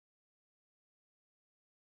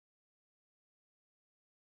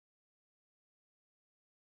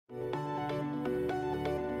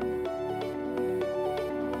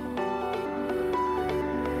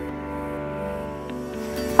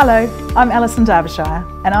Hello, I'm Alison Derbyshire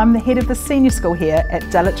and I'm the head of the senior school here at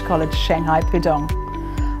Dulwich College, Shanghai, Pudong.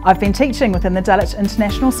 I've been teaching within the Dulwich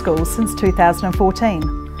International Schools since 2014.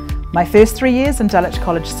 My first 3 years in Dulwich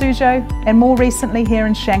College, Suzhou, and more recently here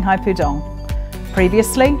in Shanghai, Pudong.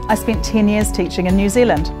 Previously, I spent 10 years teaching in New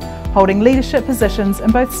Zealand, holding leadership positions in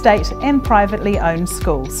both state and privately owned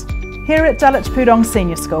schools. Here at Dulwich Pudong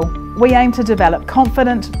Senior School, we aim to develop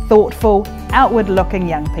confident, thoughtful, outward-looking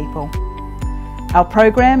young people. Our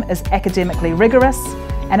program is academically rigorous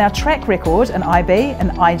and our track record in IB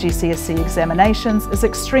and IGCSE examinations is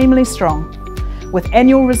extremely strong, with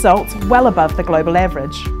annual results well above the global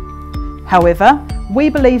average. However, we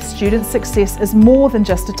believe student success is more than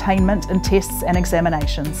just attainment in tests and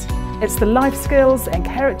examinations. It's the life skills and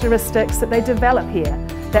characteristics that they develop here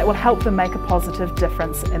that will help them make a positive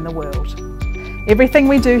difference in the world. Everything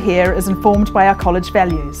we do here is informed by our college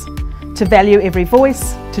values: to value every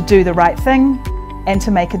voice, to do the right thing, and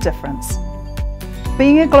to make a difference.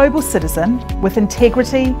 Being a global citizen with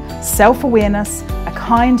integrity, self-awareness, a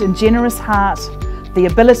kind and generous heart, the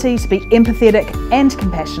ability to be empathetic and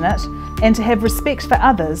compassionate, and to have respect for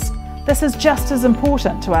others, this is just as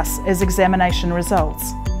important to us as examination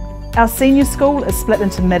results. Our senior school is split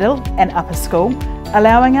into middle and upper school,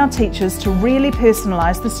 allowing our teachers to really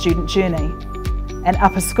personalise the student journey. In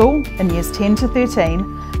upper school, in years 10 to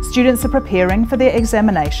 13, students are preparing for their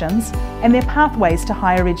examinations and their pathways to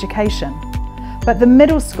higher education. But the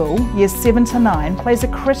middle school, years 7 to 9, plays a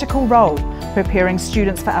critical role preparing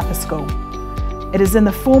students for upper school. It is in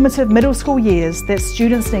the formative middle school years that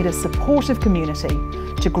students need a supportive community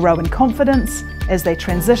to grow in confidence as they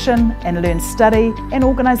transition and learn study and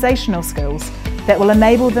organisational skills that will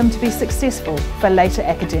enable them to be successful for later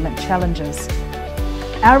academic challenges.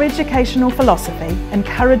 Our educational philosophy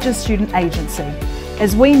encourages student agency,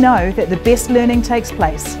 as we know that the best learning takes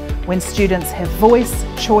place when students have voice,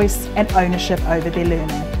 choice and ownership over their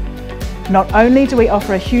learning. Not only do we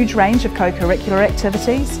offer a huge range of co-curricular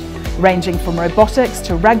activities, ranging from robotics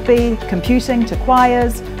to rugby, computing to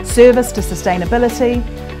choirs, service to sustainability,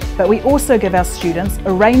 but we also give our students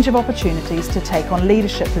a range of opportunities to take on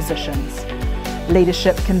leadership positions.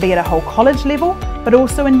 Leadership can be at a whole college level, but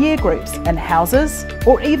also in year groups, in houses,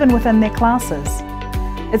 or even within their classes.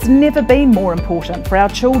 It's never been more important for our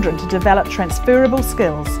children to develop transferable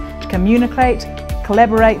skills to communicate,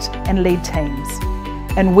 collaborate and lead teams.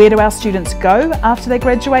 And where do our students go after they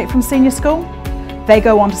graduate from senior school? They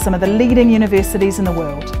go on to some of the leading universities in the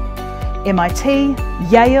world. MIT,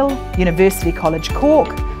 Yale, University College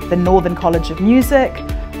Cork, the Northern College of Music,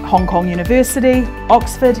 Hong Kong University,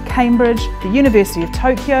 Oxford, Cambridge, the University of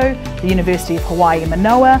Tokyo, the University of Hawaii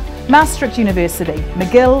Manoa, Maastricht University,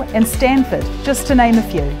 McGill and Stanford, just to name a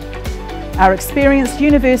few. Our experienced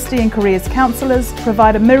university and careers counsellors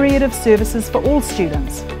provide a myriad of services for all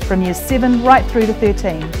students, from years 7 right through to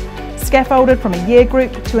 13, scaffolded from a year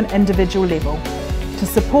group to an individual level, to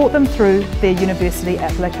support them through their university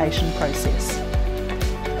application process.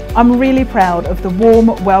 I'm really proud of the warm,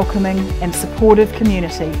 welcoming and supportive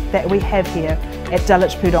community that we have here at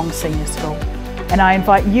Dulwich Pudong Senior School, and I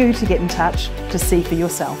invite you to get in touch to see for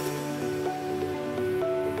yourself.